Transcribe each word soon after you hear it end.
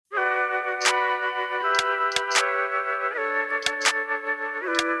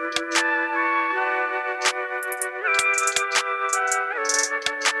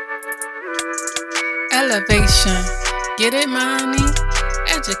Elevation, get it money.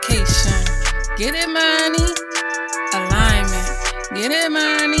 Education, get it money. Alignment, get it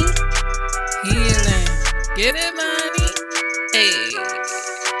money. Healing, get it money. Hey,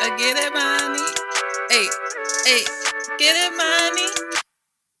 get it money. Hey, get it money.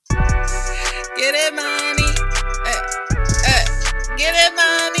 Get it money. Get it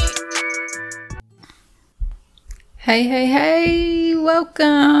money. Hey,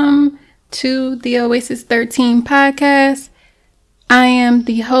 welcome to the Oasis 13 podcast. I am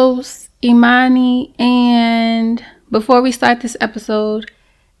the host, Imani, and before we start this episode,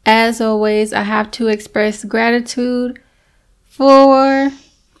 as always, I have to express gratitude for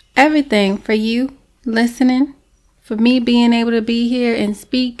everything, for you listening, for me being able to be here and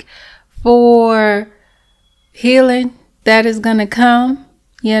speak, for healing that is going to come,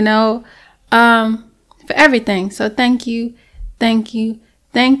 for everything. So thank you.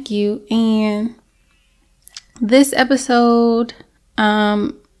 And this episode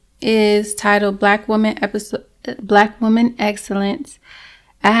is titled Black Woman Excellence.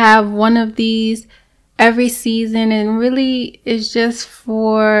 I have one of these every season, and really it's just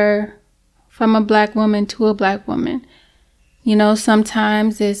from a Black woman to a Black woman.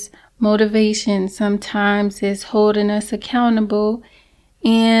 Sometimes it's motivation, sometimes it's holding us accountable,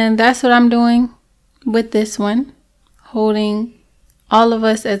 and that's what I'm doing with this one, holding all of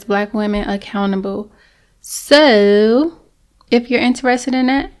us as Black women accountable. So if you're interested in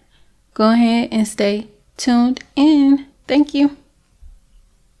that, go ahead and stay tuned in. Thank you.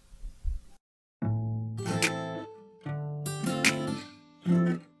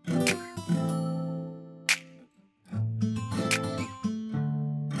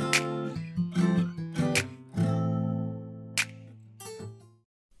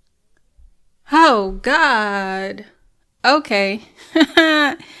 Oh, God. Okay.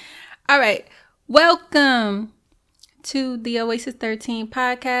 All right. Welcome to the Oasis 13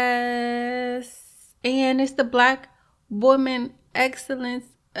 podcast. And it's the Black Woman Excellence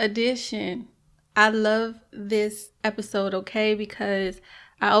Edition. I love this episode, okay? Because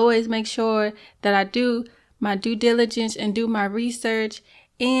I always make sure that I do my due diligence and do my research.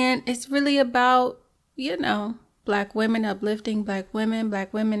 And it's really about, Black women uplifting Black women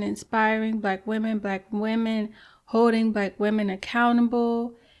inspiring Black women holding Black women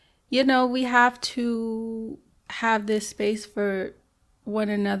accountable. We have to have this space for one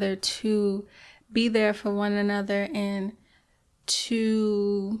another, to be there for one another, and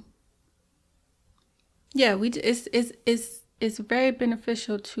to it's very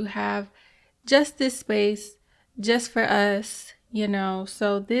beneficial to have just this space just for us,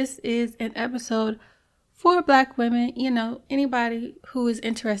 So this is an episode for Black women. Anybody who is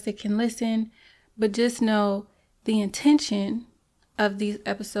interested can listen, but just know the intention of these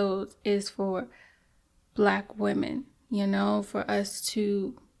episodes is for Black women, for us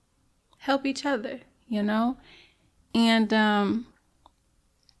to help each other, and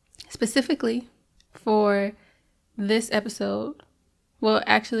specifically for this episode. Well,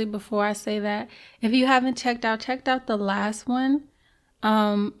 actually, before I say that, if you haven't checked out the last one.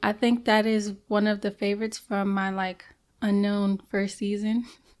 I think that is one of the favorites from my unknown first season.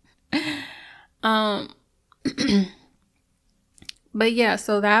 But yeah,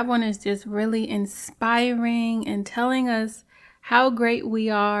 so that one is just really inspiring and telling us how great we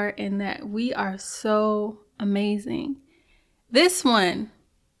are and that we are so amazing. This one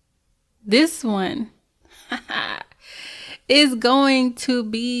is going to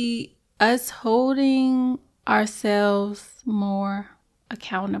be us holding ourselves more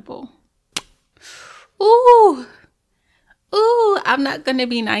accountable. Ooh, I'm not gonna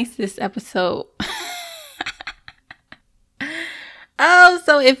be nice this episode.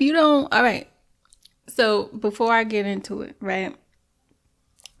 So if you don't, all right. So before I get into it, right?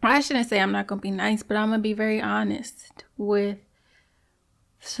 I shouldn't say I'm not gonna be nice, but I'm gonna be very honest with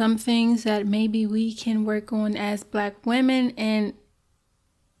some things that maybe we can work on as Black women. And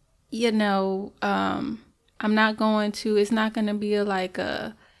I'm not going to, it's not going to be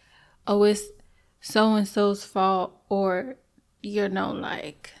it's so-and-so's fault, or,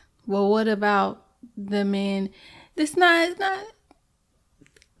 well, what about the men? That's not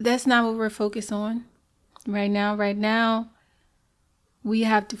what we're focused on right now. Right now, we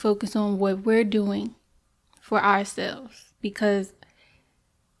have to focus on what we're doing for ourselves, because,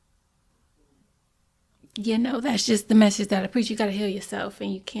 that's just the message that I preach. You got to heal yourself,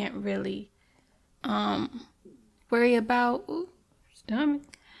 and you can't really, worry about stomach.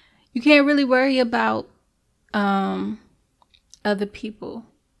 You can't really worry about other people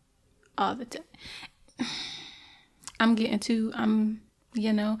all the time.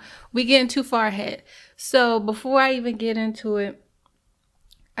 we getting too far ahead. So before I even get into it,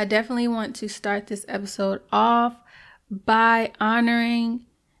 I definitely want to start this episode off by honoring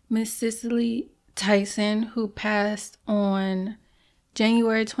Miss Cicely Tyson, who passed on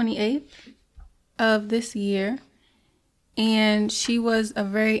January 28th of this year. And she was a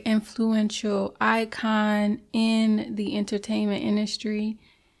very influential icon in the entertainment industry.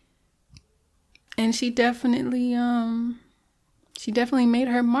 And she definitely made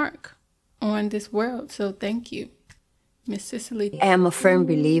her mark on this world. So thank you, Miss Cicely. I am a firm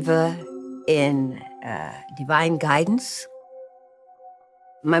believer in divine guidance.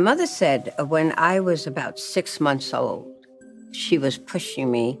 My mother said when I was about 6 months old, she was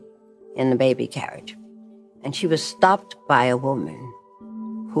pushing me in the baby carriage. And she was stopped by a woman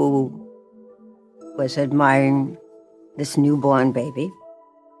who was admiring this newborn baby.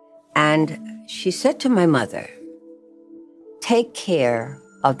 And she said to my mother, "Take care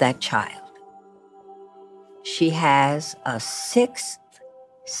of that child. She has a sixth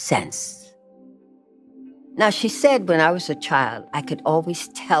sense." Now, she said when I was a child, I could always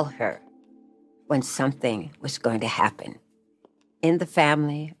tell her when something was going to happen. In the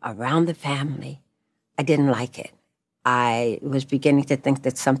family, around the family, I didn't like it. I was beginning to think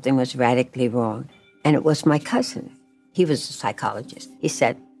that something was radically wrong. And it was my cousin. He was a psychologist. He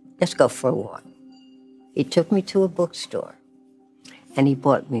said, "Let's go for a walk." He took me to a bookstore, and he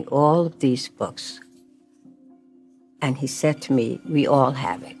bought me all of these books. And he said to me, "We all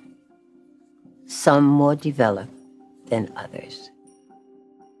have it. Some more developed than others."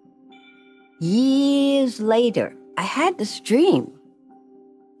 Years later, I had this dream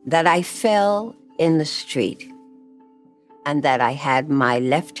that I fell in the street and that I had my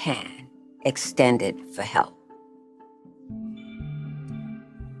left hand extended for help.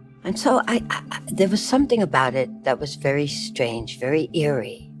 And so there was something about it that was very strange, very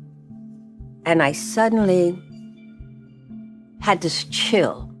eerie. And I suddenly had this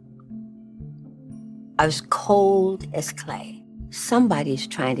chill. I was cold as clay. Somebody's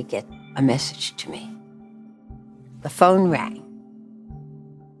trying to get a message to me. The phone rang.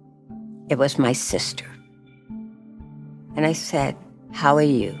 It was my sister. And I said, "How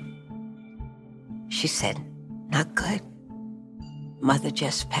are you?" She said, "Not good. Mother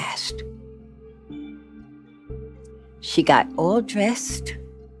just passed." She got all dressed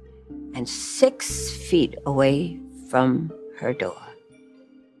and 6 feet away from her door,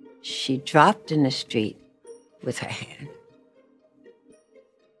 she dropped in the street with her hand.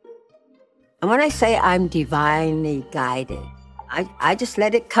 And when I say I'm divinely guided, I just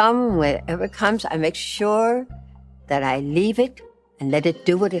let it come wherever it comes. I make sure that I leave it and let it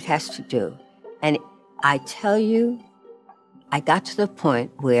do what it has to do. And I tell you, I got to the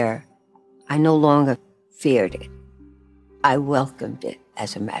point where I no longer feared it. I welcomed it,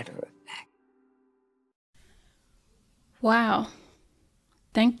 as a matter of fact. Wow.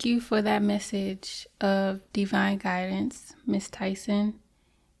 Thank you for that message of divine guidance, Miss Tyson.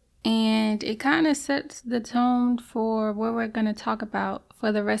 And it kind of sets the tone for what we're going to talk about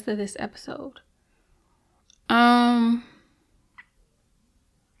for the rest of this episode.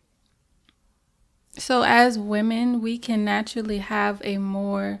 So as women, we can naturally have a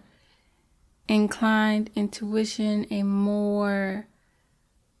more inclined intuition, a more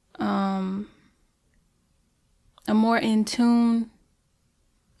in tune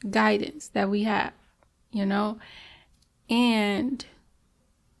guidance that we have, and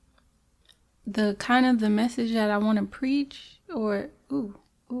the message that I want to preach, I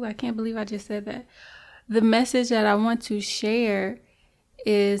can't believe I just said that. The message that I want to share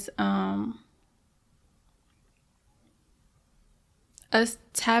is us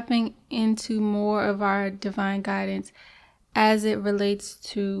tapping into more of our divine guidance as it relates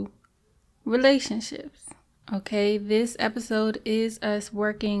to relationships. Okay, this episode is us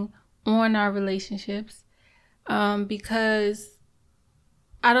working on our relationships because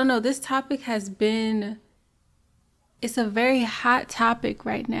I don't know, this topic it's a very hot topic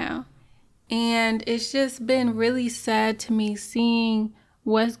right now. And it's just been really sad to me seeing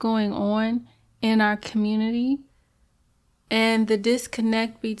what's going on in our community and the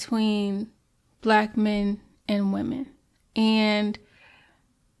disconnect between Black men and women. And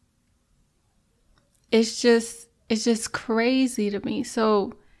it's just crazy to me.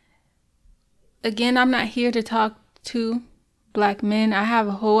 So again, I'm not here to talk to Black men. I have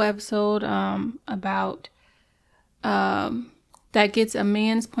a whole episode about that gets a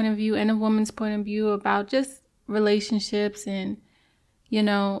man's point of view and a woman's point of view about just relationships and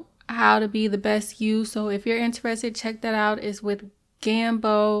how to be the best you. So if you're interested, check that out. It's with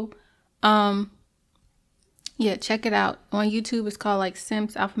Gambo. Yeah, check it out. On YouTube, it's called like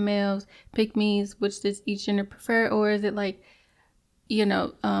Simps, Alpha Males, Pick Me's, which does each gender prefer? Or is it like,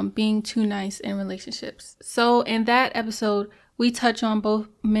 being too nice in relationships? So in that episode, we touch on both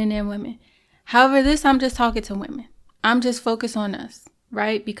men and women. However, I'm just talking to women. I'm just focused on us,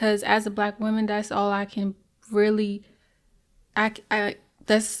 right? Because as a Black woman, that's all I can really,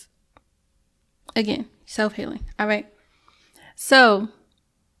 that's, again, self-healing. All right. So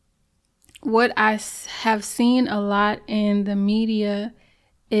what I have seen a lot in the media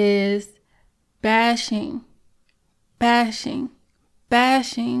is bashing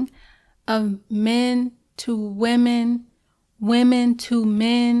of men to women, women to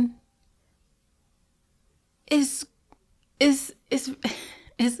men. It's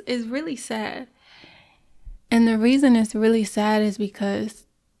really sad. And the reason it's really sad is because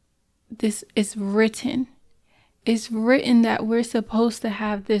this is written. It's written that we're supposed to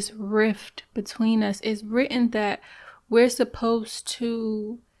have this rift between us. It's written that we're supposed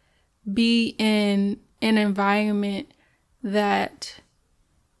to be in an environment that,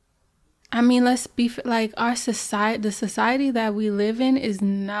 let's be like, our society, the society that we live in is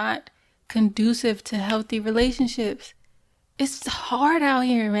not conducive to healthy relationships. It's hard out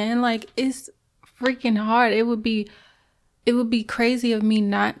here, man. Like, it's freaking hard. It would be crazy of me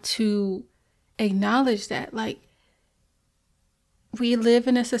not to acknowledge that. Like, we live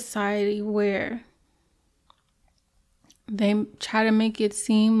in a society where they try to make it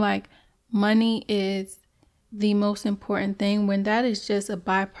seem like money is the most important thing, when that is just a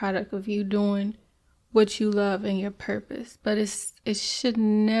byproduct of you doing what you love and your purpose. But it should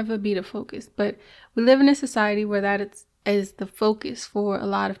never be the focus. But we live in a society where that is the focus for a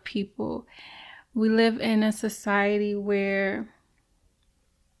lot of people. We live in a society where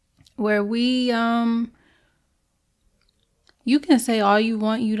we you can say all you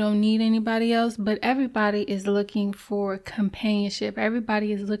want, you don't need anybody else, but everybody is looking for companionship.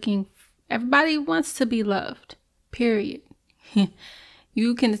 Everybody wants to be loved, period.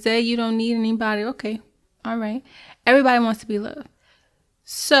 You can say you don't need anybody. Okay, all right. Everybody wants to be loved.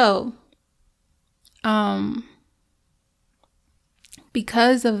 So,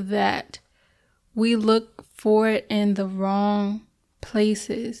 because of that, we look for it in the wrong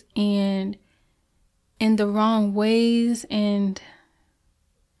places and in the wrong ways, and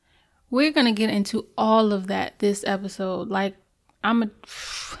we're gonna get into all of that this episode. Like, I'm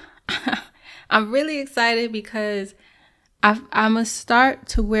really excited because I'm gonna start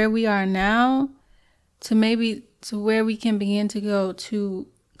to where we are now, to maybe to where we can begin to go to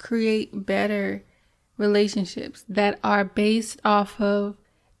create better relationships that are based off of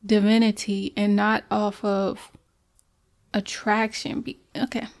divinity and not off of attraction.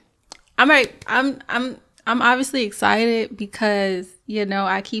 Okay. I'm right. I'm obviously excited because,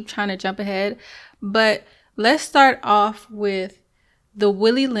 I keep trying to jump ahead, but let's start off with the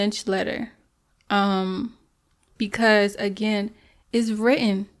Willie Lynch letter. Because again, it's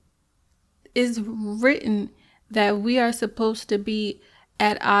written that we are supposed to be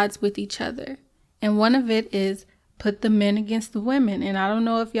at odds with each other. And one of it is put the men against the women. And I don't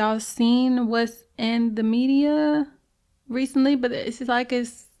know if y'all seen what's in the media recently, but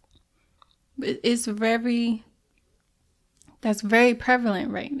that's very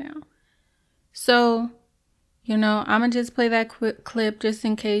prevalent right now. So, I'm gonna just play that quick clip just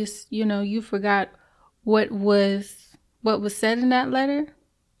in case, you forgot what was said in that letter.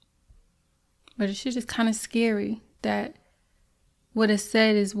 But it's just kind of scary that what is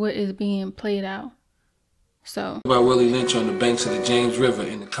said is what is being played out. So, by Willie Lynch on the banks of the James River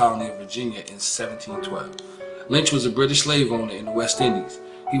in the colony of Virginia in 1712. Lynch was a British slave owner in the West Indies.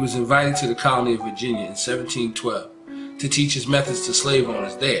 He was invited to the colony of Virginia in 1712 to teach his methods to slave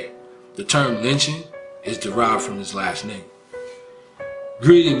owners there. The term lynching is derived from his last name.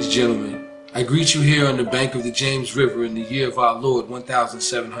 Greetings, gentlemen. I greet you here on the bank of the James River in the year of our Lord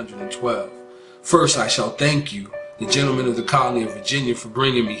 1712. First, I shall thank you, the gentlemen of the colony of Virginia, for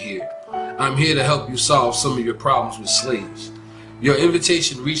bringing me here. I'm here to help you solve some of your problems with slaves. Your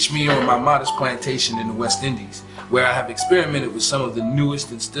invitation reached me on my modest plantation in the West Indies, where I have experimented with some of the newest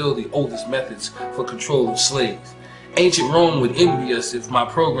and still the oldest methods for control of slaves. Ancient Rome would envy us if my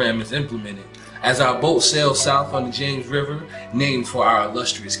program is implemented. As our boat sails south on the James River, named for our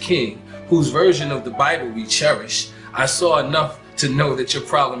illustrious king, whose version of the Bible we cherish, I saw enough to know that your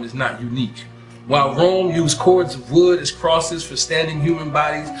problem is not unique. While Rome used cords of wood as crosses for standing human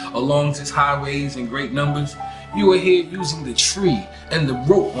bodies along its highways in great numbers, you are here using the tree and the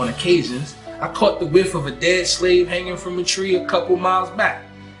rope on occasions. I caught the whiff of a dead slave hanging from a tree a couple miles back.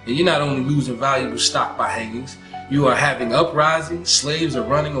 And you're not only losing valuable stock by hangings, You are having uprisings, slaves are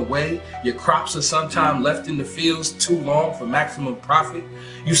running away, your crops are sometimes left in the fields too long for maximum profit,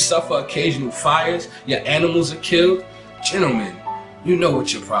 you suffer occasional fires, your animals are killed. Gentlemen, you know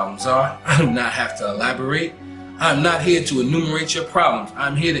what your problems are. I do not have to elaborate. I am not here to enumerate your problems. I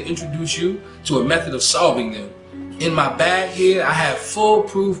am here to introduce you to a method of solving them. In my bag here, I have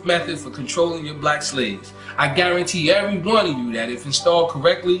foolproof method for controlling your black slaves. I guarantee every one of you that if installed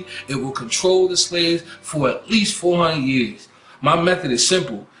correctly, it will control the slaves for at least 400 years. My method is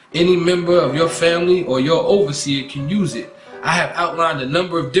simple. Any member of your family or your overseer can use it. I have outlined a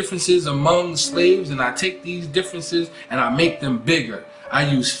number of differences among the slaves, and I take these differences and I make them bigger. I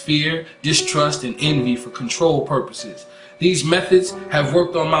use fear, distrust, and envy for control purposes. These methods have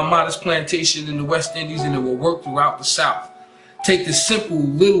worked on my modest plantation in the West Indies, and it will work throughout the South. Take this simple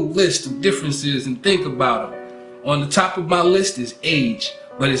little list of differences and think about them. On the top of my list is age,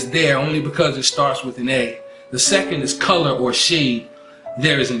 but it's there only because it starts with an A. The second is color or shade.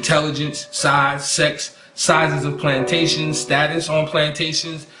 There is intelligence, size, sex, sizes of plantations, status on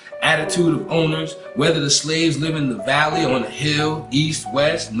plantations, attitude of owners, whether the slaves live in the valley, on the hill, east,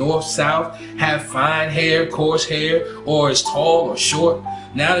 west, north, south, have fine hair, coarse hair, or is tall or short.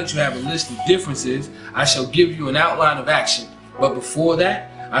 Now that you have a list of differences, I shall give you an outline of action. But before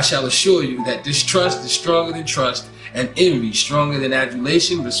that, I shall assure you that distrust is stronger than trust, and envy stronger than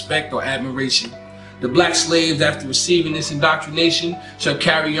adulation, respect, or admiration. The black slaves, after receiving this indoctrination, shall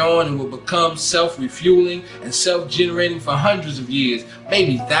carry on and will become self-refueling and self-generating for hundreds of years,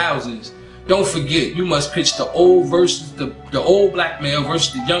 maybe thousands. Don't forget, you must pitch the old versus the old black male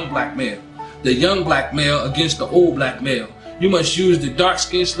versus the young black male. The young black male against the old black male. You must use the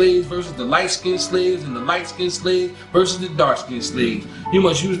dark-skinned slaves versus the light-skinned slaves, and the light-skinned slaves versus the dark-skinned slaves. You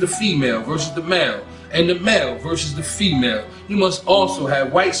must use the female versus the male, and the male versus the female. You must also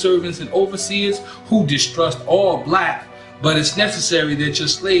have white servants and overseers who distrust all black, but it's necessary that your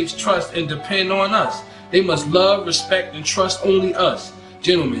slaves trust and depend on us. They must love, respect, and trust only us.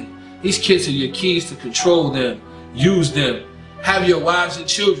 Gentlemen, these kids are your keys to control them. Use them. Have your wives and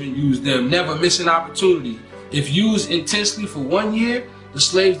children use them. Never miss an opportunity. If used intensely for 1 year, the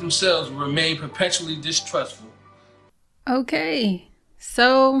slaves themselves will remain perpetually distrustful. Okay,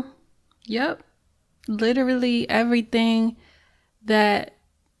 so, yep. Literally everything that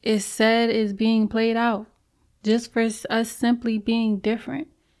is said is being played out just for us simply being different,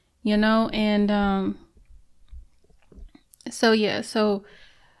 you know? And so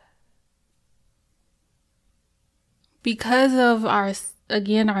because of our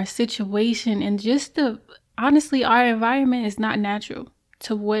situation and just honestly, our environment is not natural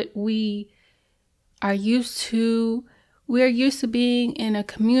to what we are used to. We're used to being in a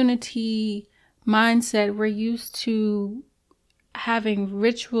community mindset. We're used to having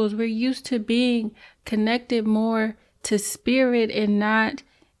rituals. We're used to being connected more to spirit and not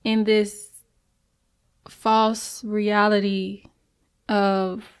in this false reality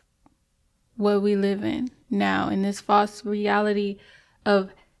of what we live in now, in this false reality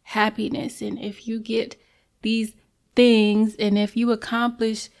of happiness. And if you get these things and if you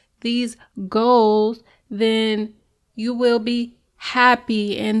accomplish these goals, then you will be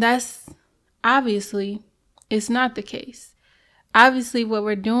happy. And that's obviously, it's not the case. Obviously, what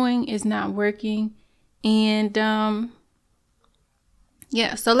we're doing is not working. And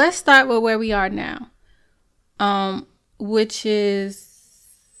so let's start with where we are now, which is,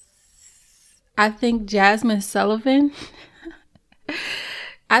 I think, Jazmine Sullivan.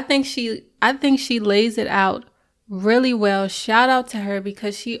 I think she lays it out really well. Shout out to her,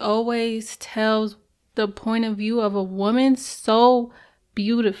 because she always tells the point of view of a woman so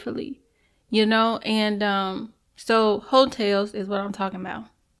beautifully, you know. And so Hotels is what I'm talking about.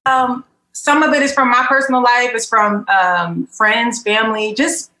 Some of it is from my personal life. It's from friends, family.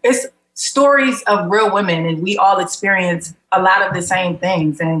 Just it's stories of real women, and we all experience a lot of the same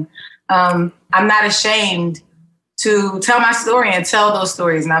things. And I'm not ashamed to tell my story and tell those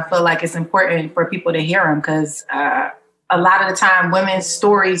stories. And I feel like it's important for people to hear them, because a lot of the time women's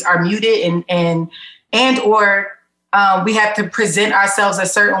stories are muted and or we have to present ourselves a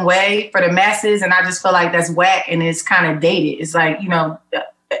certain way for the masses. And I just feel like that's whack and it's kind of dated. It's like, you know,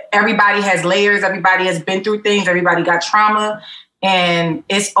 everybody has layers. Everybody has been through things. Everybody got trauma. And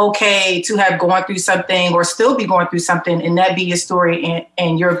it's okay to have gone through something or still be going through something and that be your story.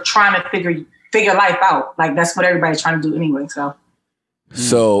 And you're trying to figure life out. Like, that's what everybody's trying to do anyway.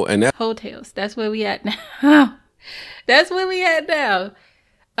 And that Hotels. That's where we at now. That's where we at now.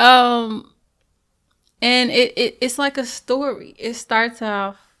 And it's like a story. It starts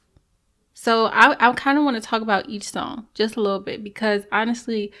off. So I kind of want to talk about each song just a little bit, because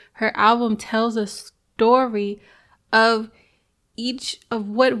honestly, her album tells a story of each of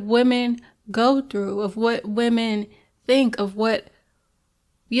what women go through, of what women think, of what,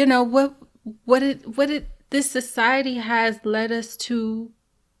 you know, what this society has led us to,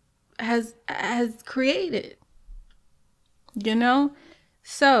 has created, you know?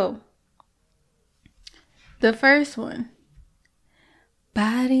 So the first one,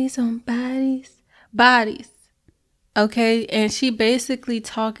 bodies on bodies, bodies. Okay, and she basically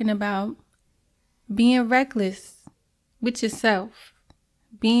talking about being reckless with yourself,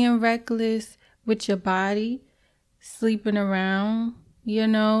 being reckless with your body, sleeping around, you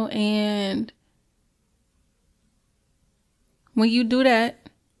know, and when you do that,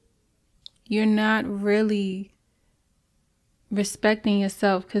 you're not really respecting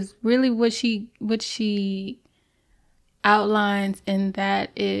yourself, because really what she outlines in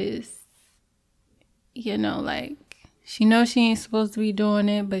that is, you know, like, she knows she ain't supposed to be doing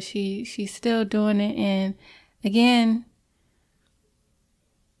it, but she's still doing it. And again,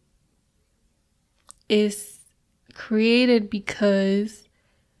 it's created because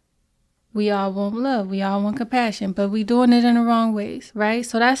we all want love, we all want compassion, but we doing it in the wrong ways, right?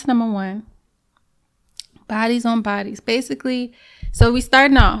 So that's number one. Bodies on bodies. Basically, so we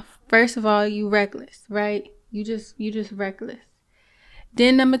starting off, first of all, you reckless, right? You just reckless.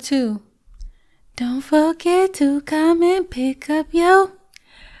 Then number two, don't forget to come and pick up your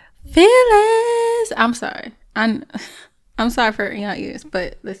feelings. I'm sorry. I'm sorry for hurting your ears,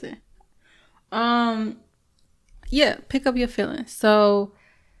 but listen. Yeah, pick up your feelings. So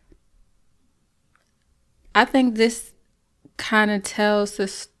I think this kind of tells the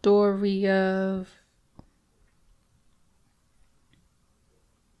story of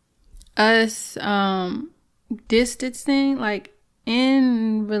us distancing. Like,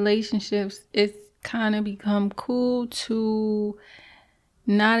 in relationships, it's kind of become cool to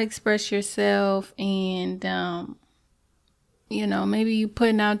not express yourself, and you know, maybe you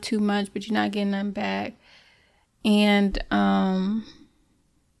putting out too much but you're not getting nothing back, and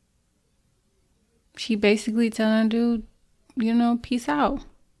she basically telling dude, you know, peace out,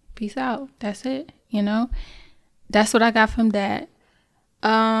 that's it, you know. That's what I got from that.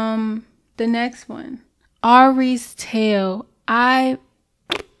 The next one, Ari's tale. I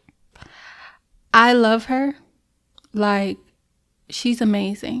love her. Like, she's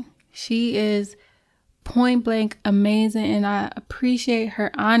amazing. She is point blank amazing, and I appreciate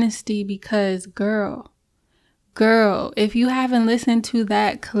her honesty, because girl, if you haven't listened to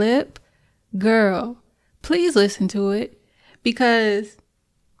that clip, girl, please listen to it, because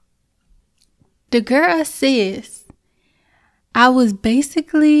the girl says, I was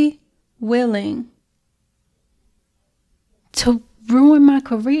basically willing to ruin my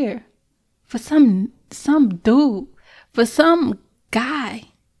career for some dude, for some guy.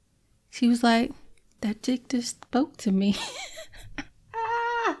 She was like, that chick just spoke to me.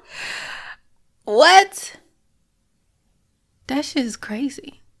 What? That shit is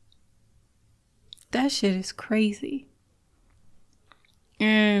crazy. That shit is crazy.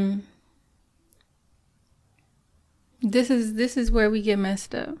 And this is where we get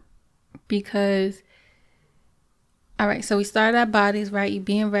messed up, because, all right, so we started our bodies, right? You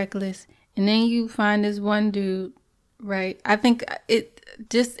being reckless, and then you find this one dude, right? I think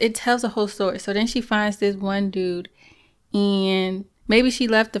it tells a whole story. So then she finds this one dude, and maybe she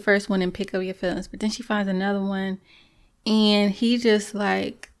left the first one and pick up your feelings, but then she finds another one, and he just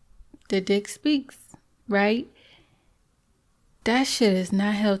like, the dick speaks, right? That shit is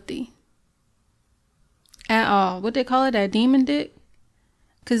not healthy at all. What they call it, that demon dick?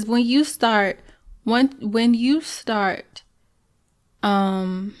 Because when you start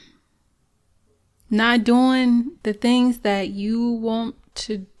not doing the things that you want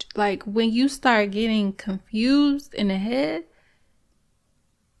to, like, when you start getting confused in the head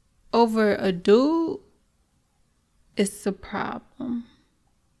over a dude, it's a problem,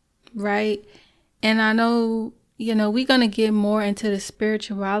 right? And I know, you know, we're going to get more into the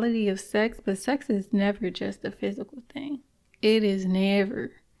spirituality of sex, but sex is never just a physical thing. It is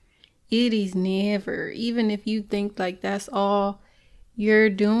never. Even if you think like that's all you're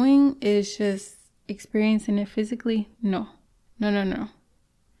doing is just experiencing it physically, no.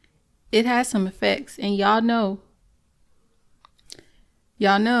 It has some effects, and y'all know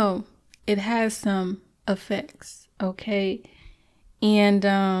it has some effects, okay?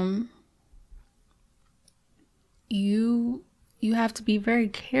 And you have to be very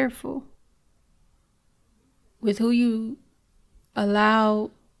careful with who you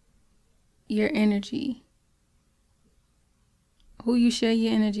allow your energy, who you share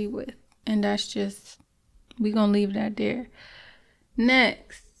your energy with. And that's just, we're gonna leave that there.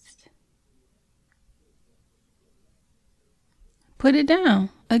 Next, put it down.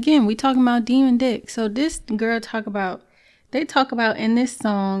 Again, we talking about demon dick. So this girl they talk about in this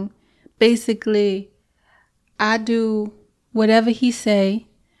song, basically, I do whatever he say.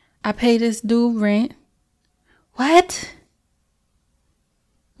 I pay this dude rent. What?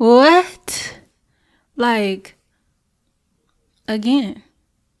 Like, again.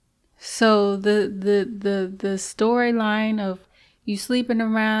 So the storyline of you sleeping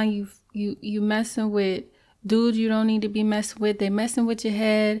around, you messing with dudes you don't need to be messing with. They messing with your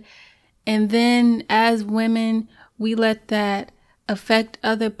head. And then as women, we let that affect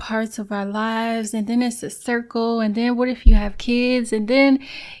other parts of our lives. And then it's a circle. And then what if you have kids? And then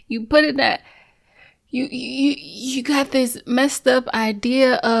you put it that you got this messed up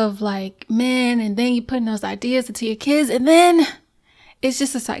idea of like men. And then you putting those ideas into your kids. And then it's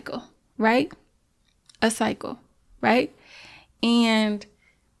just a cycle, right? A cycle, right? And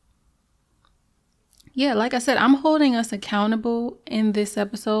yeah, like I said, I'm holding us accountable in this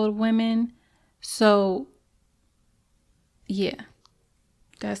episode, women. So, yeah,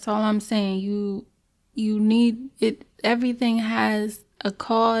 that's all I'm saying. You need it. Everything has a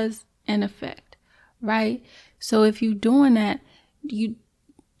cause and effect, right? So if you're doing that, it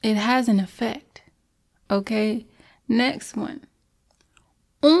has an effect. Okay. Next one.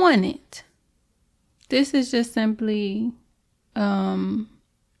 On it. This is just simply,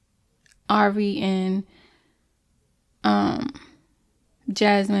 Ari and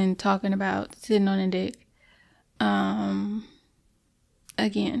Jasmine talking about sitting on a dick.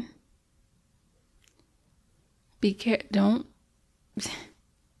 Again, be careful. Don't.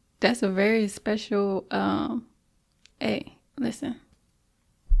 That's a very special. Hey, listen.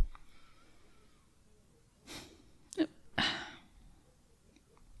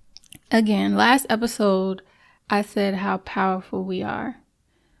 Again, last episode, I said how powerful we are.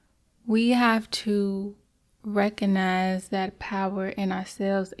 We have to recognize that power in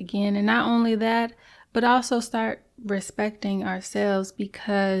ourselves again. And not only that, but also start respecting ourselves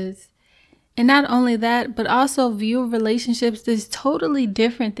and not only that, but also view relationships as totally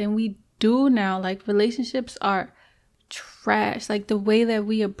different than we do now. Like, relationships are trash. Like, the way that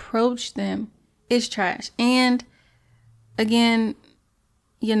we approach them is trash. And again,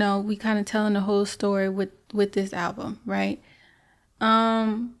 we kind of telling the whole story with this album, right?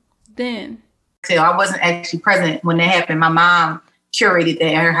 Then. So I wasn't actually present when that happened. My mom curated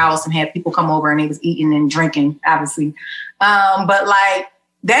that at her house and had people come over and they was eating and drinking, obviously. But like,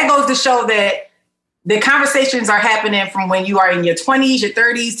 that goes to show that the conversations are happening from when you are in your 20s, your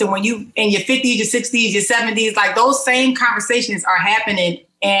 30s, to when you in your 50s, your 60s, your 70s. Like, those same conversations are happening.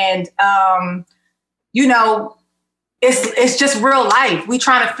 And, it's just real life. We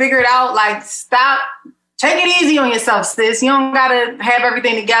trying to figure it out. Like, stop. Take it easy on yourself, sis. You don't got to have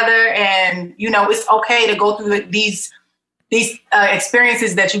everything together. And, it's okay to go through these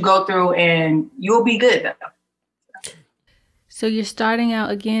experiences that you go through, and you'll be good. So you're starting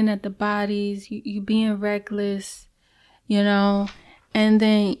out again at the bodies, you being reckless, and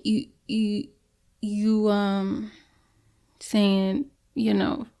then you saying,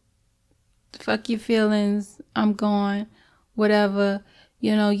 fuck your feelings, I'm gone, whatever.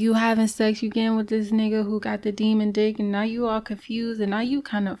 You having sex, you getting with this nigga who got the demon dick, and now you all confused, and now you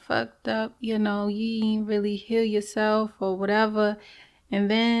kind of fucked up, you ain't really heal yourself or whatever. And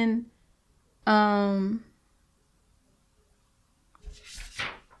then,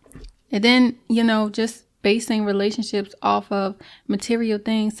 just basing relationships off of material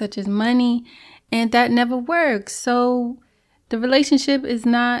things such as money, and that never works. So the relationship is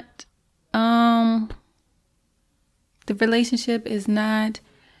not,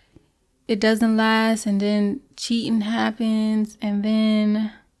 it doesn't last, and then cheating happens, and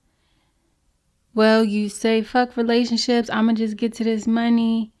then, you say, fuck relationships, I'm gonna just get to this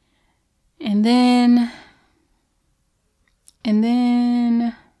money, and then,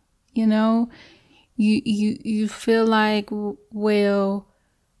 you feel like, you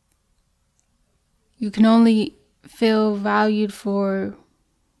can only feel valued for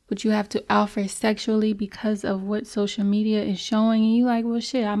what you have to offer sexually because of what social media is showing. And you like, well,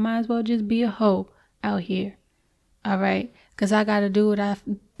 shit, I might as well just be a hoe out here. All right. Because I got to do what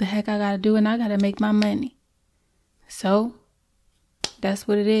the heck I got to do, and I got to make my money. So that's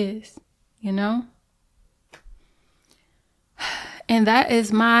what it is, And that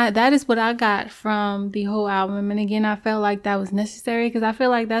is what I got from the whole album. And again, I felt like that was necessary because I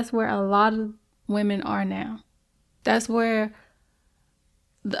feel like that's where a lot of women are now. That's where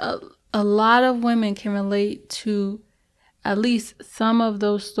a lot of women can relate to at least some of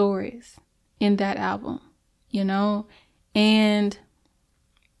those stories in that album, and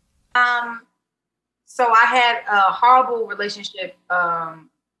So I had a horrible relationship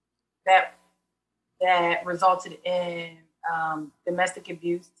that resulted in domestic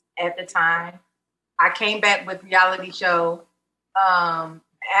abuse at the time. I came back with reality show.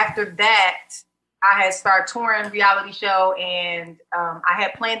 After that, I had started touring reality show, and I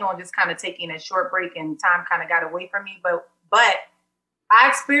had planned on just kind of taking a short break, and time kind of got away from me. But I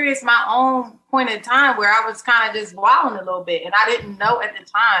experienced my own point in time where I was kind of just wilding a little bit, and I didn't know at the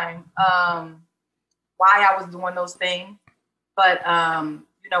time why I was doing those things. But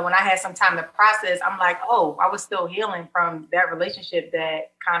you know, when I had some time to process, I'm like, oh, I was still healing from that relationship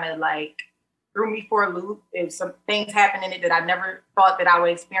that kind of like threw me for a loop. If some things happened in it that I never thought that I would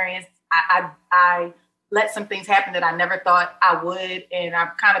experience, I let some things happen that I never thought I would, and I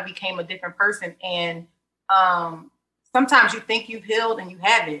kind of became a different person. And sometimes you think you've healed and you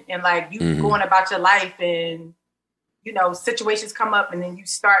haven't, and like you going about your life, and you know, situations come up, and then you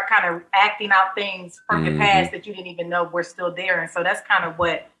start kind of acting out things from your past that you didn't even know were still there. And so that's kind of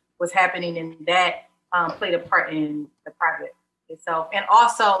what was happening, and that played a part in the project itself. And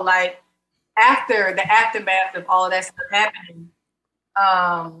also, like, after the aftermath of all of that stuff happening,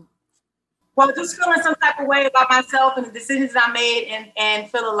 well, just feeling some type of way about myself and the decisions I made, and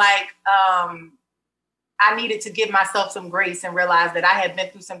feeling like I needed to give myself some grace and realize that I had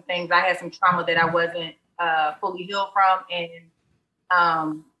been through some things. I had some trauma that I wasn't fully healed from,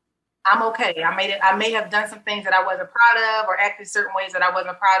 and I'm okay. I may have done some things that I wasn't proud of, or acted certain ways that I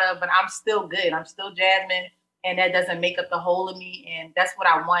wasn't proud of, but I'm still good. I'm still Jasmine, and that doesn't make up the whole of me. And that's what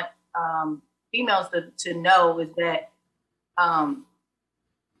I want females to know, is that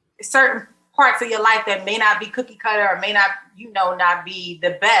certain parts of your life that may not be cookie cutter, or may not, you know, not be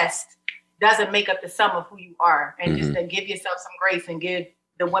the best, doesn't make up the sum of who you are. And just to give yourself some grace, and give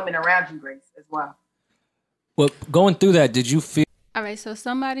the women around you grace as well. Well, going through that, did you feel... All right, so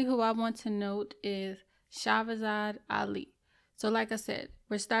somebody who I want to note is Shahrazad Ali. So like I said,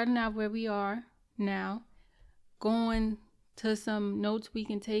 we're starting out where we are now, going to some notes we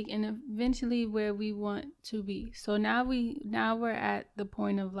can take, and eventually where we want to be. So now we're at the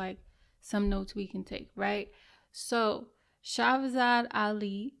point of like some notes we can take, right? So Shahrazad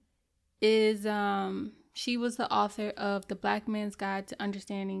Ali is she was the author of The Black Man's Guide to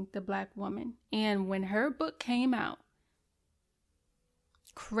Understanding the Black Woman. And when her book came out,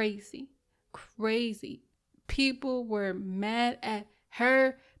 crazy. People were mad at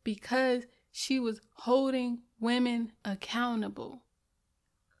her because she was holding women accountable.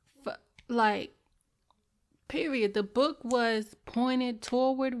 Like, period. The book was pointed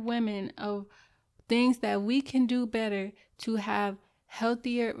toward women of things that we can do better to have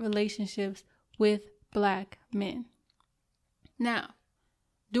healthier relationships with Black men. Now,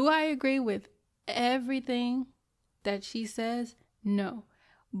 do I agree with everything that she says? No.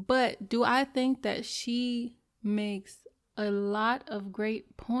 But do I think that she makes a lot of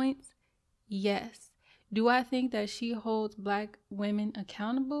great points? Yes. Do I think that she holds Black women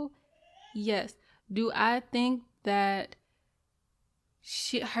accountable? Yes. Do I think that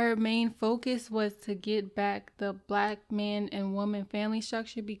her main focus was to get back the Black man and woman family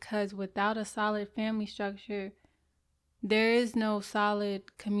structure? Because without a solid family structure, there is no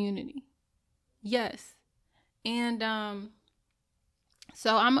solid community. Yes. And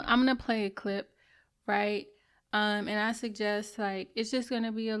so I'm gonna play a clip, right? And I suggest, like, it's just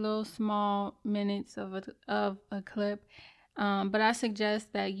gonna be a little small minutes of a clip. But I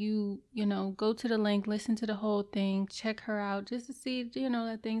suggest that you go to the link, listen to the whole thing, check her out, just to see,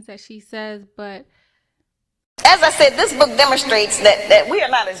 the things that she says. But as I said, this book demonstrates that we are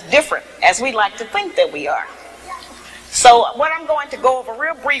not as different as we like to think that we are. So what I'm going to go over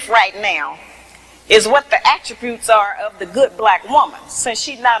real brief right now is what the attributes are of the good Black woman. Since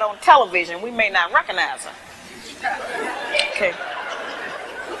she's not on television, we may not recognize her. Okay.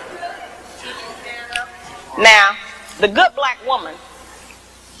 Now, the good Black woman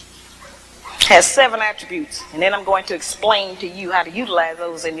has 7 attributes, and then I'm going to explain to you how to utilize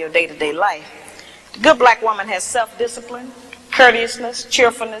those in your day-to-day life. The good Black woman has self-discipline, courteousness,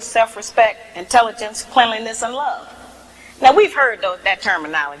 cheerfulness, self-respect, intelligence, cleanliness, and love. Now, we've heard that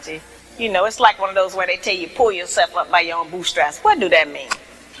terminology. It's like one of those where they tell you pull yourself up by your own bootstraps. What do that mean?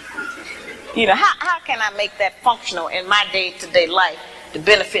 How can I make that functional in my day-to-day life to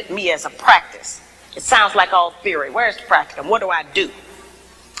benefit me as a practice? It sounds like all theory. Where's the practicum? What do I do?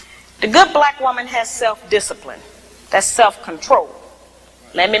 The good Black woman has self-discipline. That's self-control.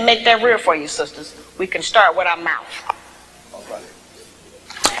 Let me make that real for you, sisters. We can start with our mouth.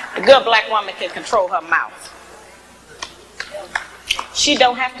 The good Black woman can control her mouth. She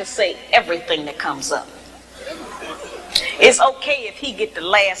don't have to say everything that comes up. It's okay if he get the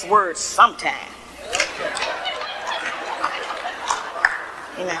last word sometime.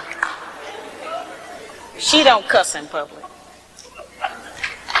 You know. She don't cuss in public.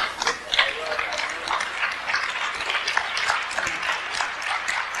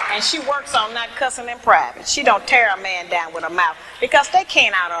 And she works on not cussing in private. She don't tear a man down with her mouth because they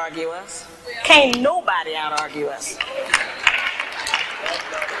can't out-argue us. Can't nobody out-argue us.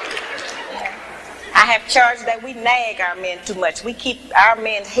 I have charged that we nag our men too much. We keep our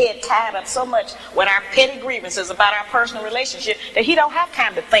men's head tied up so much with our petty grievances about our personal relationship that he don't have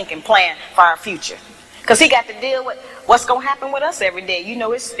time to think and plan for our future. Because he got to deal with what's going to happen with us every day. You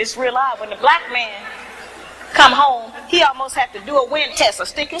know, it's real odd. When the black man come home, he almost have to do a wind test or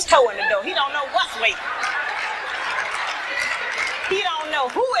stick his toe in the door. He don't know what's waiting. He don't know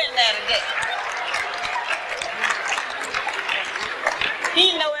who in there today.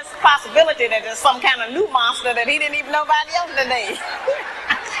 He know it's a possibility that there's some kind of new monster that he didn't even know about yesterday.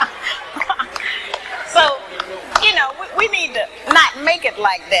 So, you know, we need to not make it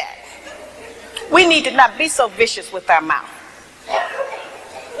like that. We need to not be so vicious with our mouth.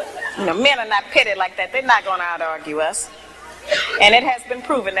 You know, men are not petty like that. They're not going to out-argue us. And it has been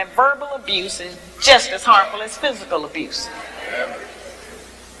proven that verbal abuse is just as harmful as physical abuse.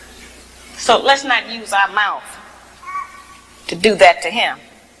 So let's not use our mouth to do that to him.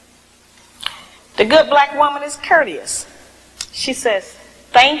 The good black woman is courteous. She says,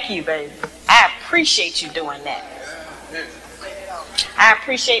 thank you, baby. I appreciate you doing that. I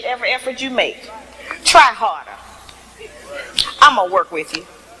appreciate every effort you make. Try harder. I'm going to work with you.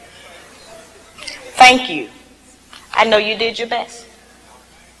 Thank you. I know you did your best.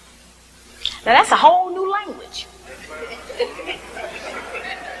 Now that's a whole new language.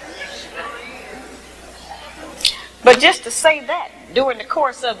 But just to say that during the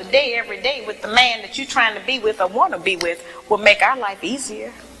course of the day, every day, with the man that you're trying to be with or want to be with, will make our life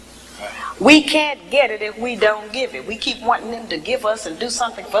easier. We can't get it if we don't give it. We keep wanting them to give us and do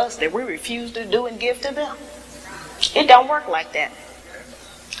something for us that we refuse to do and give to them. It don't work like that.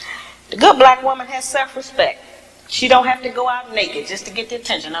 The good black woman has self-respect. She don't have to go out naked just to get the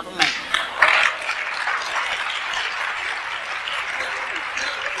attention of a man.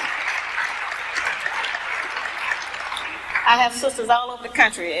 I have sisters all over the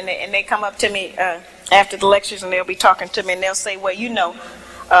country, and they come up to me after the lectures, and they'll be talking to me, and they'll say, well, you know,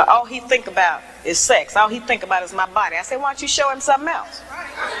 all he think about is sex. All he think about is my body. I say, why don't you show him something else?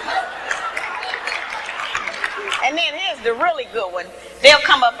 And then here's the really good one. They'll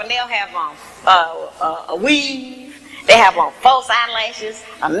come up and they'll have on a weave. They have on false eyelashes,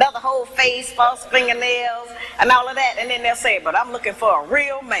 another whole face, false fingernails, and all of that. And then they'll say, but I'm looking for a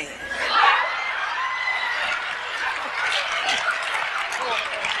real man.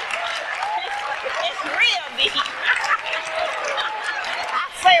 It's real deep. I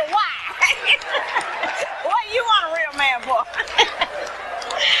say, why? What do you want a real man for?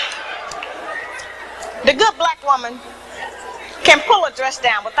 The good black woman can pull a dress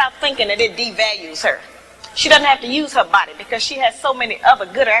down without thinking that it devalues her. She doesn't have to use her body because she has so many other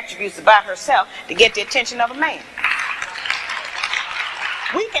good attributes about herself to get the attention of a man.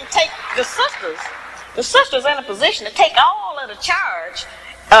 We can take the sisters in a position to take all of the charge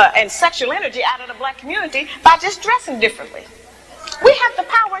and sexual energy out of the black community by just dressing differently. We have the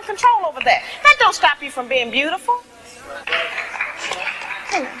power and control over that. That don't stop you from being beautiful.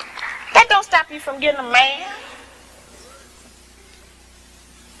 That don't stop you from getting a man.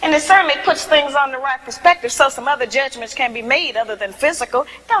 And it certainly puts things on the right perspective so some other judgments can be made other than physical.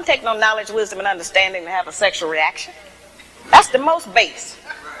 It don't take no knowledge, wisdom, and understanding to have a sexual reaction. That's the most base.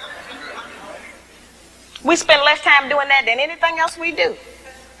 We spend less time doing that than anything else we do.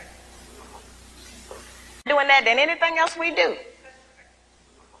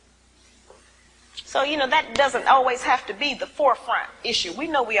 So, you know, that doesn't always have to be the forefront issue. We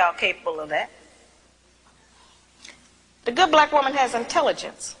know we are capable of that. The good black woman has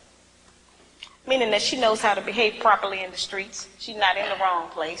intelligence, meaning that she knows how to behave properly in the streets. She's not in the wrong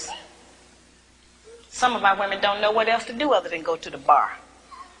place. Some of our women don't know what else to do other than go to the bar.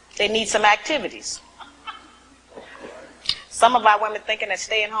 They need some activities. Some of our women thinking that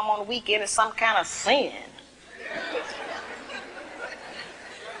staying home on the weekend is some kind of sin.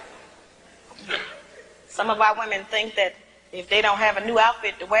 Some of our women think that if they don't have a new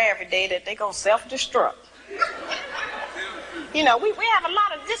outfit to wear every day, that they're going to self-destruct. You know, we have a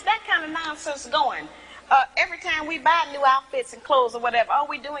lot of just that kind of nonsense going. Every time we buy new outfits and clothes or whatever, all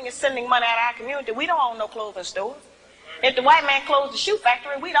we're doing is sending money out of our community. We don't own no clothing stores. If the white man closed the shoe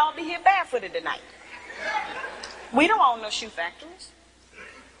factory, we'd all be here barefooted tonight. We don't own no shoe factories.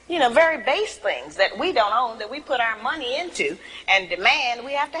 You know, very base things that we don't own, that we put our money into and demand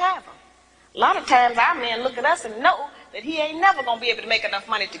we have to have them. A lot of times our men look at us and know that he ain't never going to be able to make enough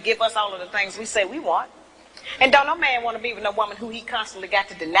money to give us all of the things we say we want. And don't no man want to be with no woman who he constantly got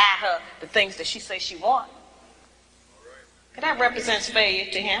to deny her the things that she says she wants. And that represents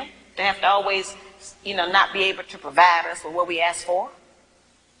failure to him, to have to always, not be able to provide us with what we ask for.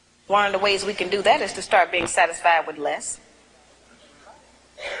 One of the ways we can do that is to start being satisfied with less.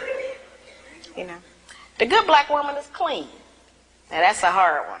 The good black woman is clean. Now that's a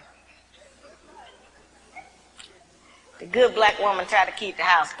hard one. The good black woman try to keep the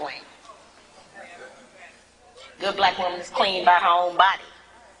house clean. Good black woman is clean by her own body.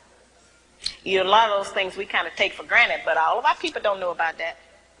 A lot of those things we kind of take for granted, but all of our people don't know about that.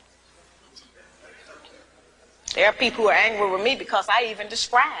 There are people who are angry with me because I even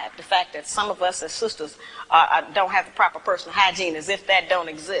describe the fact that some of us as sisters don't have the proper personal hygiene, as if that don't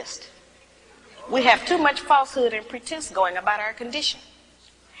exist. We have too much falsehood and pretense going about our condition.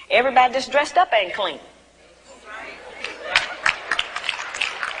 Everybody that's dressed up ain't clean.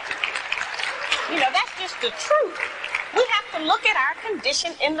 That's just the truth. We have to look at our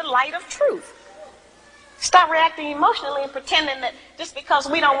condition in the light of truth. Stop reacting emotionally and pretending that just because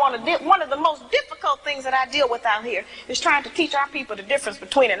we don't want to. One of the most difficult things that I deal with out here is trying to teach our people the difference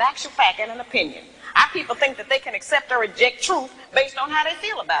between an actual fact and an opinion. Our people think that they can accept or reject truth based on how they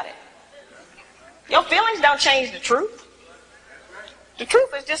feel about it. Your feelings don't change the truth. The truth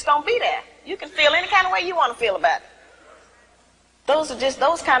is just going to be there. You can feel any kind of way you want to feel about it.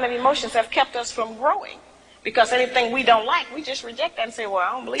 Those kind of emotions have kept us from growing. Because anything we don't like, we just reject that and say, well,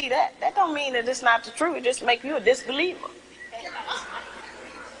 I don't believe that. That don't mean that it's not the truth. It just makes you a disbeliever.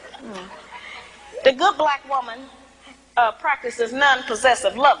 The good black woman practices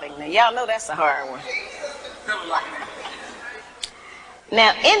non-possessive loving. Now, y'all know that's a hard one.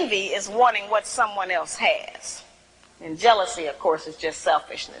 Now, envy is wanting what someone else has. And jealousy, of course, is just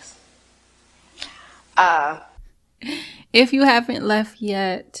selfishness. If you haven't left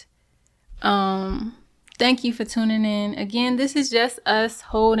yet, thank you for tuning in. Again, this is just us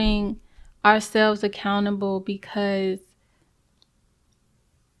holding ourselves accountable because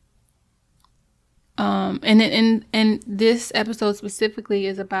and this episode specifically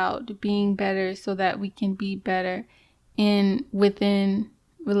is about being better so that we can be better within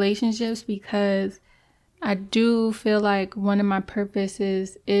relationships, because I do feel like one of my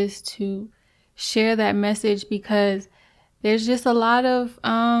purposes is to share that message, because there's just a lot of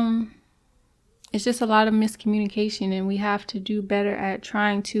it's just a lot of miscommunication, and we have to do better at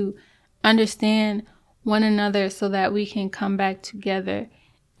trying to understand one another so that we can come back together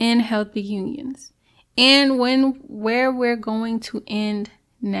in healthy unions. And where we're going to end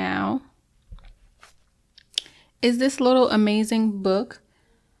now is this little amazing book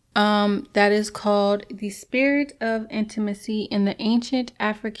that is called The Spirit of Intimacy in the Ancient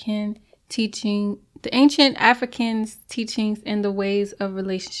Africans' Teachings in the Ways of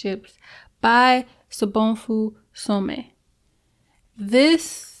Relationships by Sobonfu Some.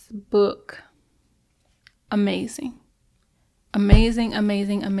 This book, amazing.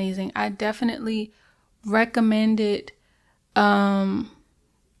 I definitely recommend it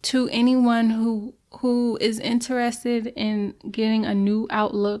to anyone who is interested in getting a new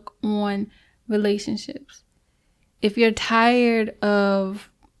outlook on relationships. If you're tired of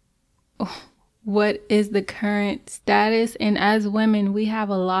what is the current status, and as women, we have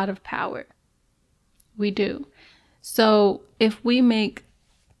a lot of power. We do. So if we make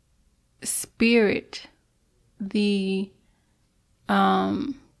spirit the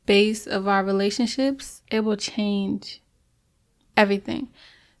base of our relationships, it will change everything.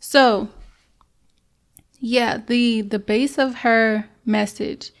 So yeah, the base of her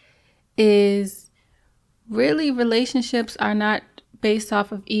message is really relationships are not based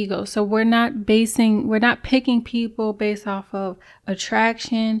off of ego. So we're not picking people based off of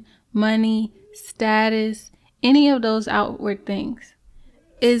attraction, money, status, any of those outward things.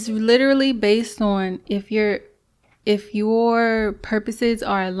 Is literally based on if your purposes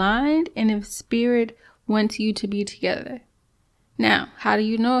are aligned and if spirit wants you to be together. Now, how do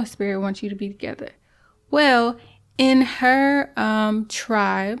you know if spirit wants you to be together? Well, in her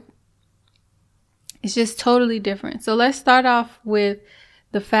tribe, it's just totally different. So let's start off with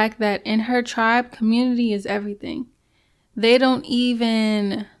the fact that in her tribe, community is everything. They don't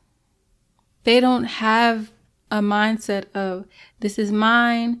have a mindset of this is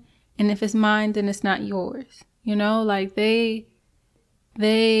mine, and if it's mine, then it's not yours. Like they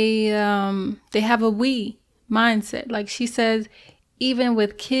have a we mindset. Like she says, even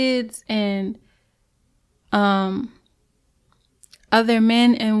with kids and other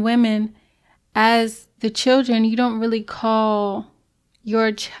men and women, as the children, you don't really call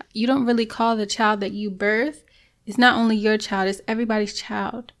the child that you birth it's not only your child, it's everybody's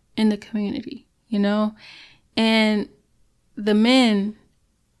child in the community, you know? And the men,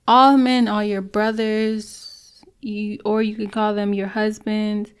 all men are your brothers, or you can call them your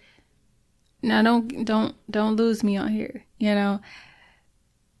husbands. Now don't lose me on here, you know?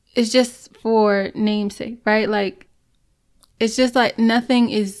 It's just for namesake, right? Like, it's just like nothing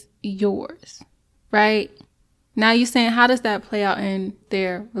is yours, right? Now you're saying, how does that play out in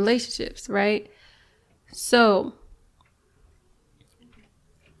their relationships, right? So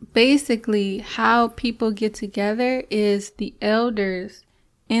basically how people get together is the elders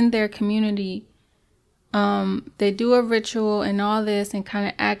in their community. They do a ritual and all this and kind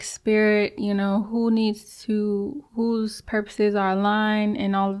of ask spirit, you know, whose purposes are aligned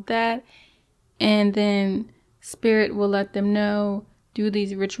and all of that. And then spirit will let them know, do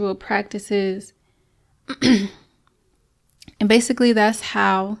these ritual practices. And basically that's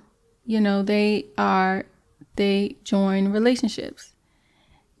how, you know, they join relationships.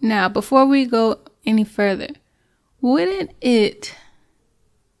 Now, before we go any further,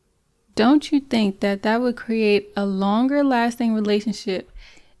 don't you think that would create a longer lasting relationship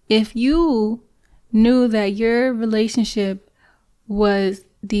if you knew that your relationship was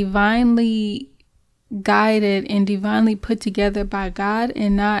divinely guided and divinely put together by God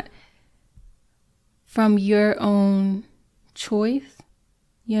and not from your own choice?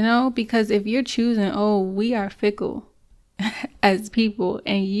 You know, because if you're choosing, we are fickle as people,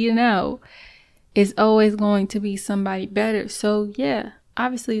 and you know, it's always going to be somebody better. So yeah,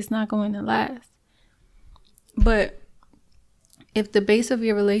 obviously it's not going to last. But if the base of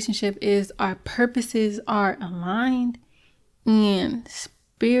your relationship is our purposes are aligned and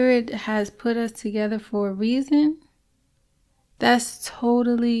spirit has put us together for a reason, that's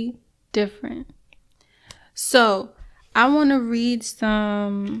totally different. So I want to read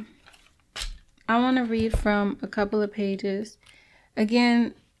from a couple of pages.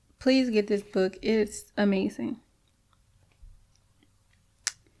 Again, please get this book. It's amazing.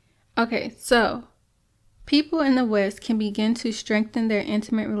 Okay, so people in the West can begin to strengthen their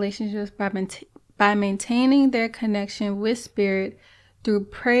intimate relationships by maintaining their connection with spirit through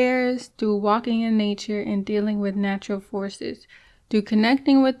prayers, through walking in nature and dealing with natural forces, through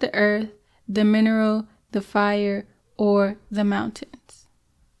connecting with the earth, the mineral, the fire, or the mountains.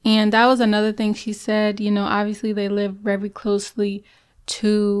 And that was another thing she said. You know, obviously they live very closely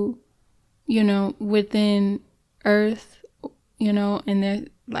to, you know, within earth, you know, and they're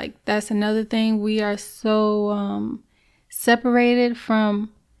like, that's another thing. We are so separated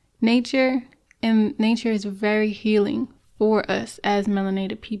from nature, and nature is very healing for us as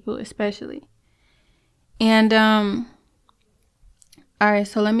melanated people, especially. And all right,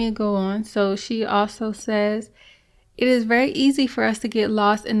 so let me go on. So she also says, it is very easy for us to get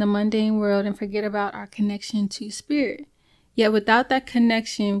lost in the mundane world and forget about our connection to spirit. Yet without that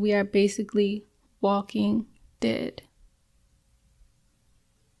connection, we are basically walking dead.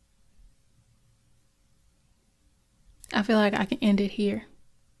 I feel like I can end it here.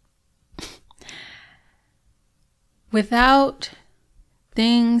 Without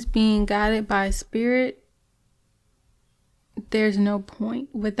things being guided by spirit, there's no point.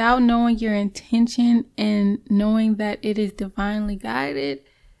 Without knowing your intention and knowing that it is divinely guided,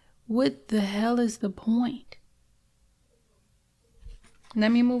 what the hell is the point?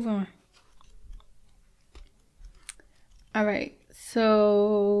 Let me move on. All right,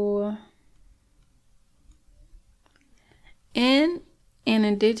 so in an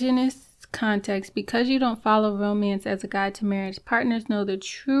indigenous context, because you don't follow romance as a guide to marriage, partners know the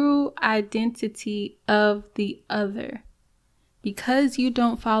true identity of the other. Because you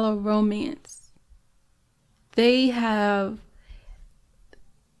don't follow romance, they have,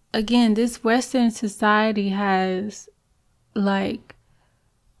 again, this Western society has like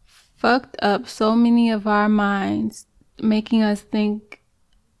fucked up so many of our minds, making us think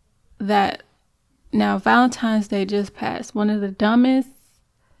that now Valentine's Day just passed, one of the dumbest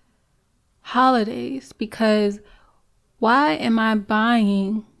holidays, because why am I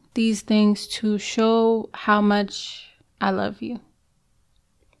buying these things to show how much I love you?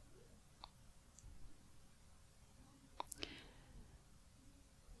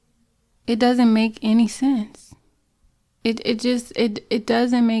 It doesn't make any sense. It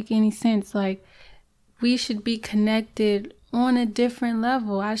doesn't make any sense. Like, we should be connected on a different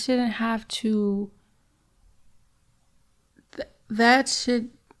level. I shouldn't have to.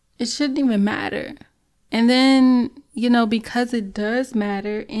 It shouldn't even matter. And then, you know, because it does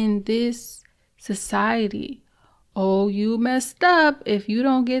matter in this society. Oh, you messed up if you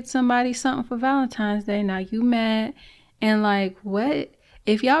don't get somebody something for Valentine's Day. Now you mad. And like, what?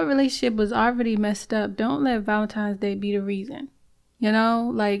 if y'all relationship was already messed up, don't let Valentine's Day be the reason. You know,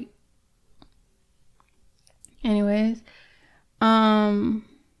 like, anyways,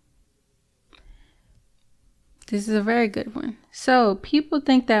 this is a very good one. So people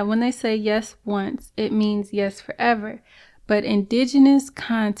think that when they say yes once, it means yes forever. But indigenous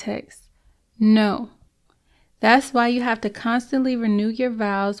context, no. That's why you have to constantly renew your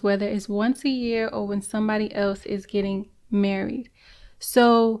vows, whether it's once a year or when somebody else is getting married.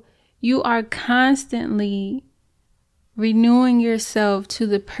 So you are constantly renewing yourself to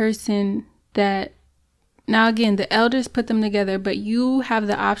the person that, now again, the elders put them together, but you have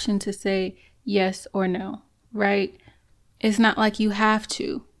the option to say yes or no, right? It's not like you have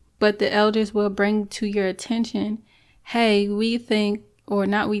to, but the elders will bring to your attention, hey, we think, or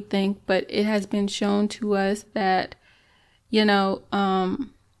not we think, but it has been shown to us that, you know,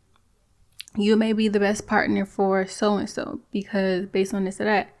 you may be the best partner for so-and-so because based on this or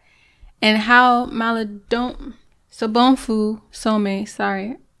that. And how Bonfu Some,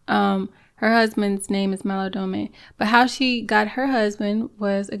 sorry, her husband's name is Malodome, but how she got her husband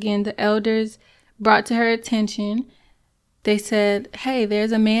was, again, the elders brought to her attention. They said, hey,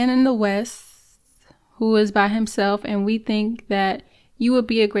 there's a man in the West who is by himself, and we think that you would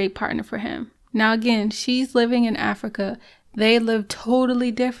be a great partner for him. Now, again, she's living in Africa. They live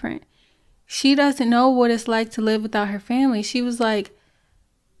totally different. She doesn't know what it's like to live without her family. She was like,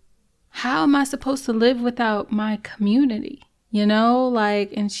 how am I supposed to live without my community? You know,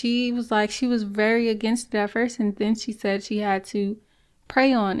 like, and she was like, she was very against it at first. And then she said she had to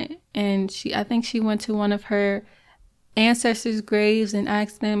pray on it. And I think she went to one of her ancestors' graves and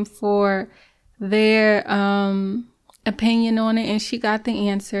asked them for their opinion on it. And she got the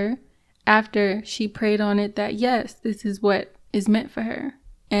answer after she prayed on it that, yes, this is what is meant for her.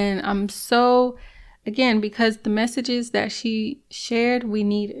 And I'm so, again, because the messages that she shared, we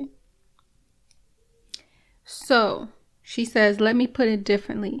need it. So she says, let me put it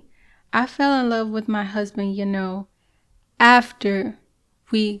differently. I fell in love with my husband, you know, after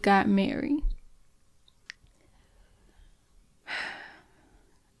we got married.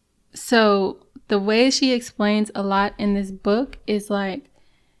 So the way she explains a lot in this book is like,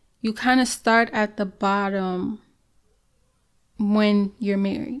 you kind of start at the bottom when you're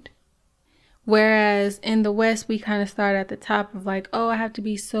married. Whereas in the West, we kind of start at the top of like, oh, I have to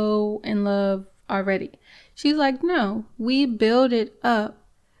be so in love already. She's like, no, we build it up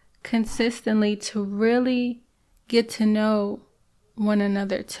consistently to really get to know one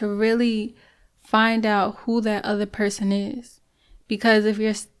another, to really find out who that other person is. Because if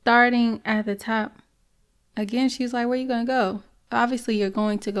you're starting at the top, again, she's like, where are you going to go? Obviously, you're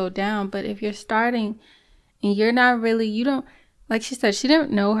going to go down. But if you're starting and you're not really, you don't, like she said, she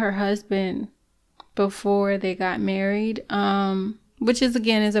didn't know her husband before they got married, which is,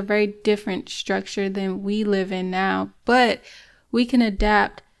 again, is a very different structure than we live in now. But we can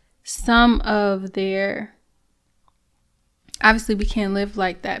adapt some of their, obviously we can't live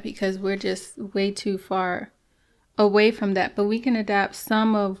like that because we're just way too far away from that. But we can adapt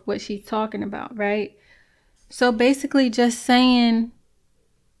some of what she's talking about, right? So basically just saying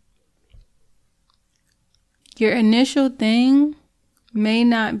your initial thing may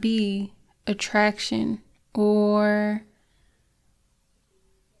not be attraction or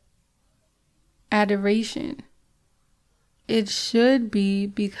adoration. It should be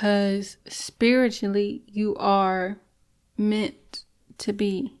because spiritually you are meant to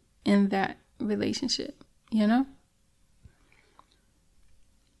be in that relationship, you know?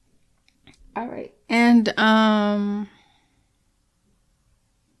 All right. And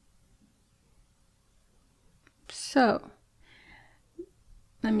so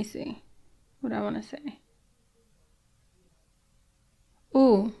let me see what I want to say.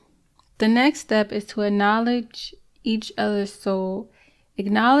 Ooh, the next step is to acknowledge each other's soul.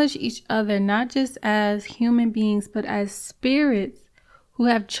 Acknowledge each other not just as human beings, but as spirits who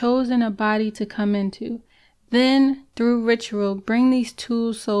have chosen a body to come into. Then, through ritual, bring these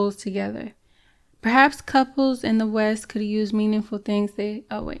two souls together. Perhaps couples in the West could use meaningful things.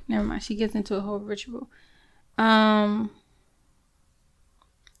 Oh wait, never mind. She gets into a whole ritual.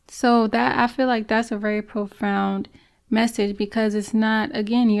 So that, I feel like that's a very profound message because it's not,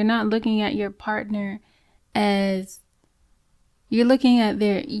 again, you're not looking at your partner as, you're looking at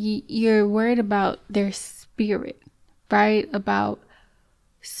you're worried about their spirit, right? About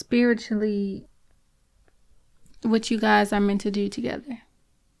spiritually what you guys are meant to do together,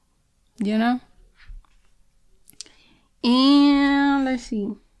 you know? And let's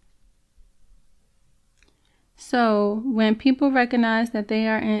see. So when people recognize that they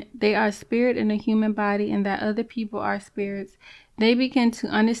are spirit in a human body and that other people are spirits, they begin to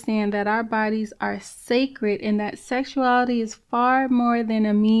understand that our bodies are sacred and that sexuality is far more than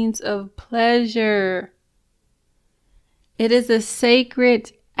a means of pleasure. It is a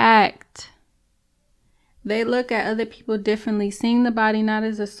sacred act. They look at other people differently, seeing the body not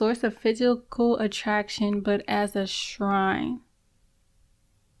as a source of physical attraction, but as a shrine.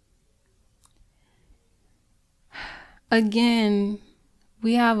 Again,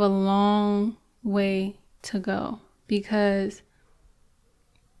 we have a long way to go because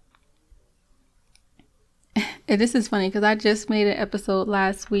and this is funny because I just made an episode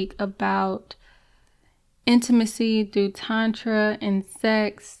last week about intimacy through tantra and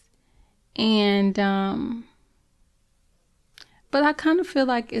sex, and but I kind of feel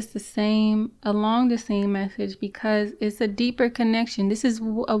like it's along the same message because it's a deeper connection. This is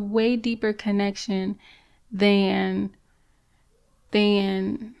a way deeper connection than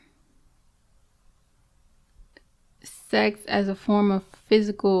sex as a form of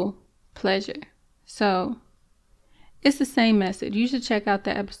physical pleasure. So it's the same message. You should check out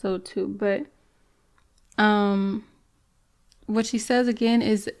that episode too. But what she says again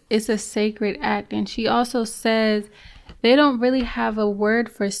is it's a sacred act. And she also says they don't really have a word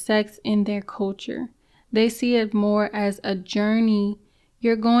for sex in their culture. They see it more as a journey.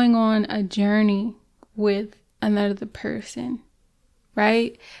 You're going on a journey with another person,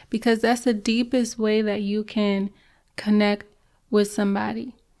 right? Because that's the deepest way that you can connect with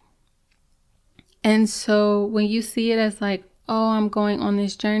somebody. And so when you see it as like, oh, I'm going on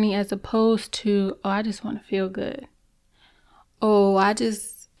this journey, as opposed to, oh, I just want to feel good. Oh, I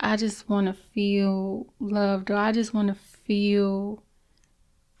just want to feel loved, or I just want to feel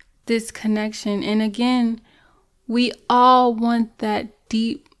this connection. And again, we all want that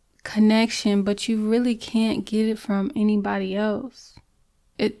deep connection, but you really can't get it from anybody else.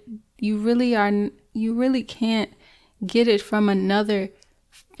 You really can't get it from another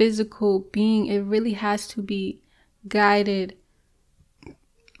physical being. It really has to be guided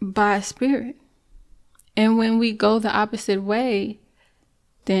by spirit. And when we go the opposite way,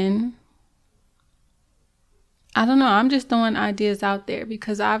 then I don't know, I'm just throwing ideas out there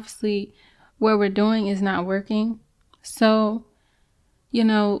because obviously what we're doing is not working. So, you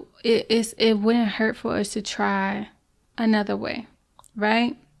know, it wouldn't hurt for us to try another way,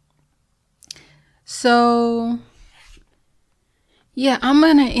 right? So yeah, I'm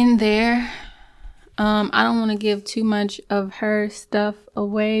gonna end there. I don't want to give too much of her stuff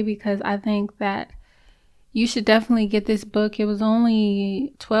away because I think that you should definitely get this book. It was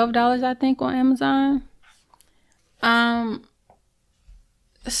only $12, I think, on Amazon.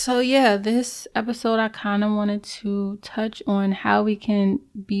 So yeah, this episode I kind of wanted to touch on how we can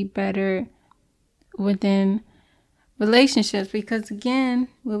be better within relationships, because again,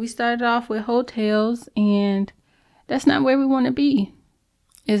 when we started off with hotels, and that's not where we want to be.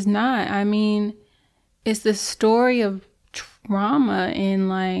 It's not. I mean, it's the story of trauma and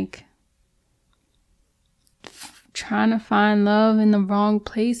like trying to find love in the wrong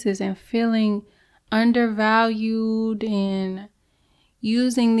places and feeling undervalued and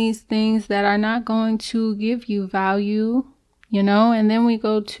using these things that are not going to give you value, you know. And then we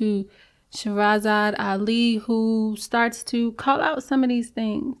go to Shahrazad Ali, who starts to call out some of these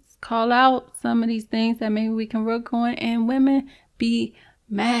things that maybe we can work on, and women be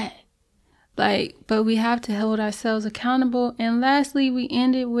mad. Like, but we have to hold ourselves accountable. And lastly, we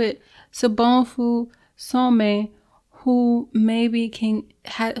ended with Sobonfu Some, who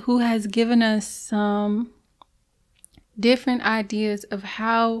who has given us some different ideas of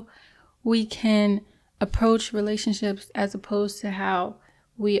how we can approach relationships as opposed to how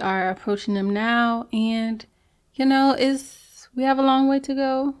we are approaching them now. And, you know, we have a long way to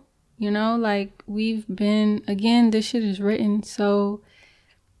go. You know, like this shit is written, so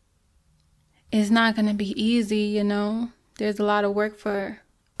it's not going to be easy, you know. There's a lot of work for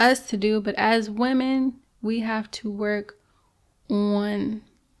us to do, but as women, we have to work on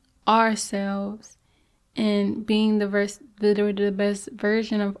ourselves and being the best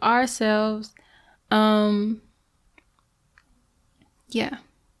version of ourselves. Yeah.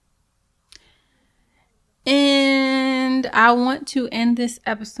 And I want to end this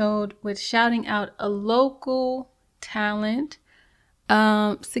episode with shouting out a local talent.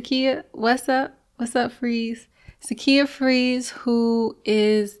 Sakia, what's up? What's up, Freeze? Sakia Freeze, who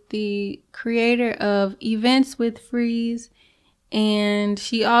is the creator of Events with Freeze. And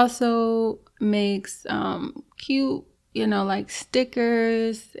she also makes cute, you know, like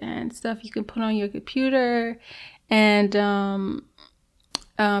stickers and stuff you can put on your computer. And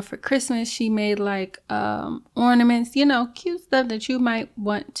for Christmas, she made like ornaments, you know, cute stuff that you might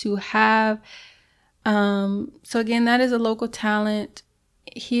want to have. So again, that is a local talent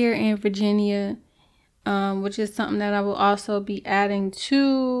here in Virginia, which is something that I will also be adding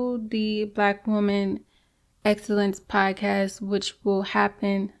to the Black Woman Excellence podcast, which will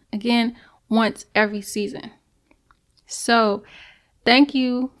happen again once every season. So thank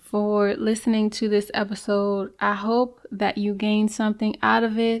you for listening to this episode. I hope that you gained something out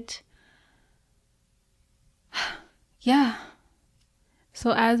of it. Yeah.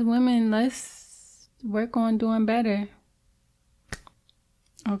 So as women, let's work on doing better.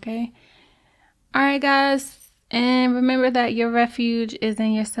 Okay? All right, guys. And remember that your refuge is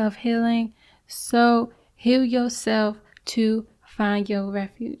in your self-healing. So heal yourself to find your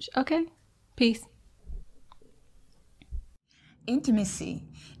refuge. Okay? Peace. Intimacy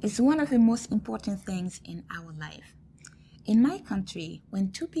is one of the most important things in our life. In my country,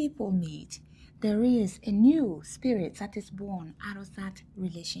 when two people meet, there is a new spirit that is born out of that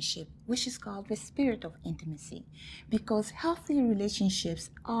relationship, which is called the spirit of intimacy, because healthy relationships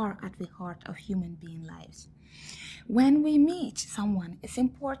are at the heart of human being lives. When we meet someone, it's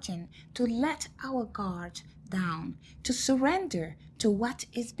important to let our guard down, to surrender to what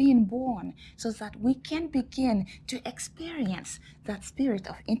is being born, so that we can begin to experience that spirit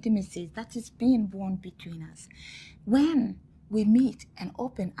of intimacy that is being born between us. When we meet and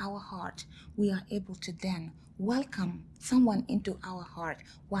open our heart, we are able to then welcome someone into our heart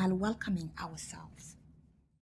while welcoming ourselves.